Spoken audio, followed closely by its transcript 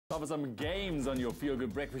Cover some games on your Feel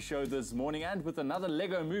Good Breakfast show this morning, and with another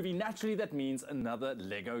Lego movie, naturally that means another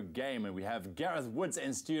Lego game. And we have Gareth Woods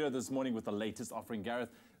in studio this morning with the latest offering. Gareth,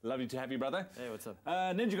 lovely to have you, brother. Hey, what's up?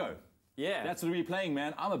 Ninjango. Yeah. That's what we're playing,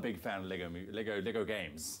 man. I'm a big fan of Lego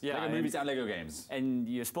games. Yeah, Lego movies and Lego games. And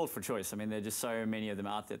you're spoiled for choice. I mean, there are just so many of them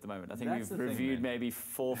out there at the moment. I think That's we've the thing, reviewed man. maybe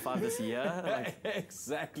 4 or 5 this year.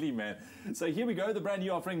 Exactly, man. So here we go, the brand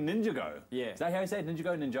new offering, Ninjango. Yeah. Is that how you say it?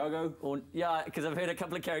 Ninjago, Ninjago? Or, yeah, because I've heard a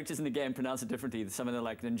couple of characters in the game pronounce it differently. Some of them are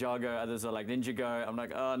like Ninjago, others are like Ninjago. I'm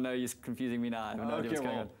like, oh no, you're confusing me now. I have no idea what's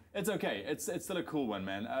going on. It's okay. It's still a cool one,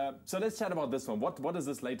 man. So let's chat about this one. What does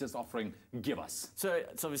this latest offering give us? So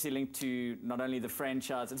it's obviously linked to not only the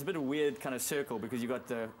franchise, it's a bit of a weird kind of circle because you've got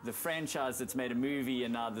the franchise that's made a movie,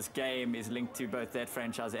 and now this game is linked to both that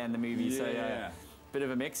franchise and the movie. Yeah. So yeah, bit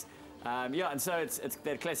of a mix. Yeah, and so it's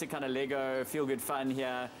that classic kind of Lego feel-good fun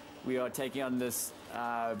here. We are taking on this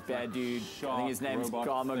bad dude. I think his name's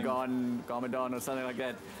Garmadon or something like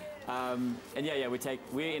that. And yeah,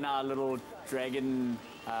 we're in our little dragon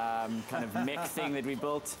kind of mech thing that we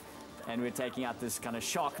built, and we're taking out this kind of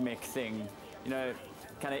shark mech thing. You know,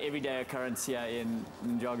 kind of everyday occurrence here in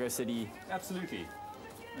Ninjango City. Absolutely.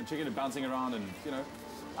 And check it bouncing around, and you know,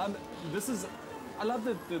 this is. I love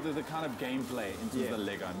the kind of gameplay into the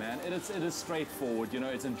Lego, man. It is straightforward. You know,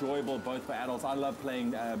 it's enjoyable both for adults. I love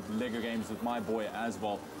playing Lego games with my boy as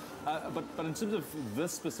well. But in terms of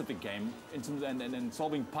this specific game, in terms and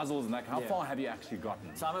solving puzzles and that, how far have you actually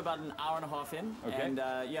gotten? So I'm about an hour and a half in, and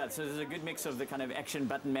yeah, so there's a good mix of the kind of action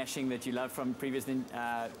button mashing that you love from previous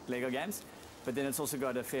Lego games, but then it's also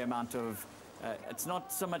got a fair amount of, it's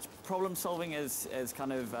not so much problem solving as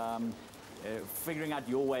kind of figuring out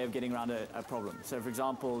your way of getting around a problem. So for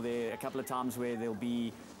example, there are a couple of times where there'll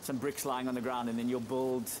be some bricks lying on the ground, and then you'll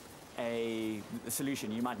build a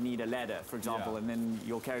solution. You might need a ladder, for example, and then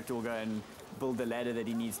your character will go and build the ladder that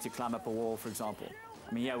he needs to climb up a wall, for example.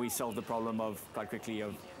 I mean, yeah, we solved the problem of, quite quickly,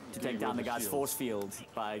 to take down the guy's force field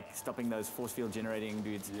by stopping those force field generating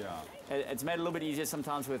dudes. Yeah. It's made it a little bit easier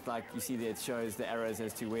sometimes with, like, you see there, it shows the arrows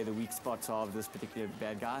as to where the weak spots are of this particular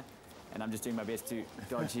bad guy. And I'm just doing my best to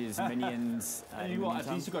dodge his minions. At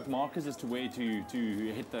least you've got markers as to where to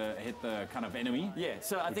hit the kind of enemy. Yeah,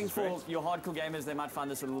 so I think for your hardcore gamers, they might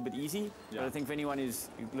find this a little bit easy. But I think for anyone who's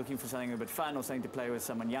looking for something a bit fun or something to play with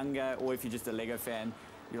someone younger, or if you're just a Lego fan,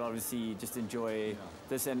 you'll obviously just enjoy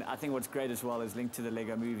this. And I think what's great as well is linked to the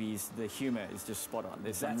Lego movies, the humor is just spot on.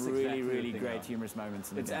 There's some really great humorous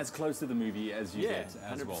moments in the game. It's as close to the movie as you get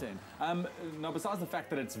as 100%. well. Now, besides the fact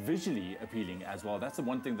that it's visually appealing as well, that's the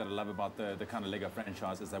one thing that I love about the kind of Lego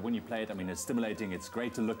franchise, is that when you play it, I mean, it's stimulating, it's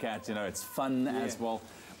great to look at, you know, it's fun as well.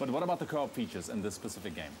 But what about the co-op features in this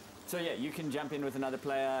specific game? So yeah, you can jump in with another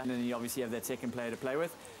player, and then you obviously have that second player to play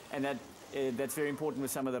with, and that's very important with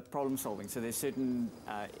some of the problem solving. So there's certain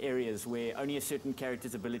areas where only a certain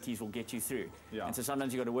character's abilities will get you through. And so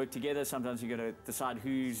sometimes you've got to work together, sometimes you've got to decide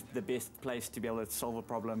who's the best place to be able to solve a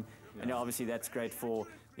problem. And obviously that's great for,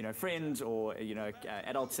 you know, friends or, you know,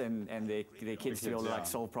 adults and their kids to be able to like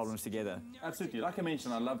solve problems together. Absolutely. Like I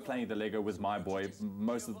mentioned, I love playing the Lego with my boy.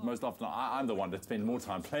 Most often, I'm the one that spends more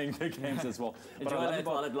time playing the games as well. Enjoy that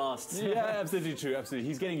while it lasts. Yeah, absolutely true. Absolutely.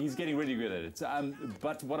 He's getting really good at it.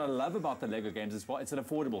 But what I love about the Lego games is, well, it's an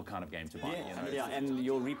affordable kind of game to buy. You know? And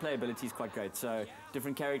your replayability is quite great. So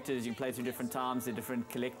different characters, you can play through different times, there are different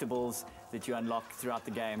collectibles that you unlock throughout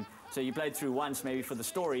the game. So you played through once maybe for the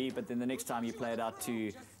story, but then the next time you play it out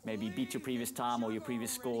to maybe beat your previous time or your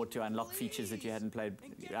previous score to unlock features that you hadn't played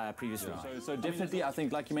previously. So definitely, I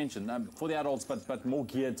think, like you mentioned, for the adults, but more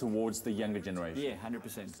geared towards the younger generation. Yeah,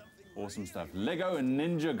 100%. Awesome stuff. Lego and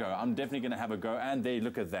Ninjago. I'm definitely going to have a go. And they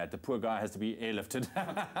look at that. The poor guy has to be airlifted.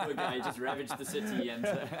 Poor guy just ravaged the city. And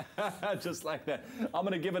just like that. I'm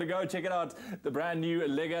going to give it a go. Check it out. The brand new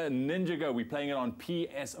Lego Ninjago. We're playing it on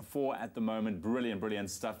PS4 at the moment. Brilliant, brilliant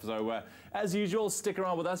stuff. So as usual, stick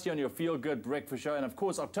around with us here on your Feel Good Breakfast Show. And of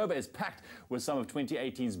course, October is packed with some of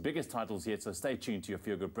 2018's biggest titles yet. So stay tuned to your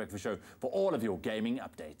Feel Good Breakfast Show for all of your gaming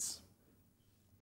updates.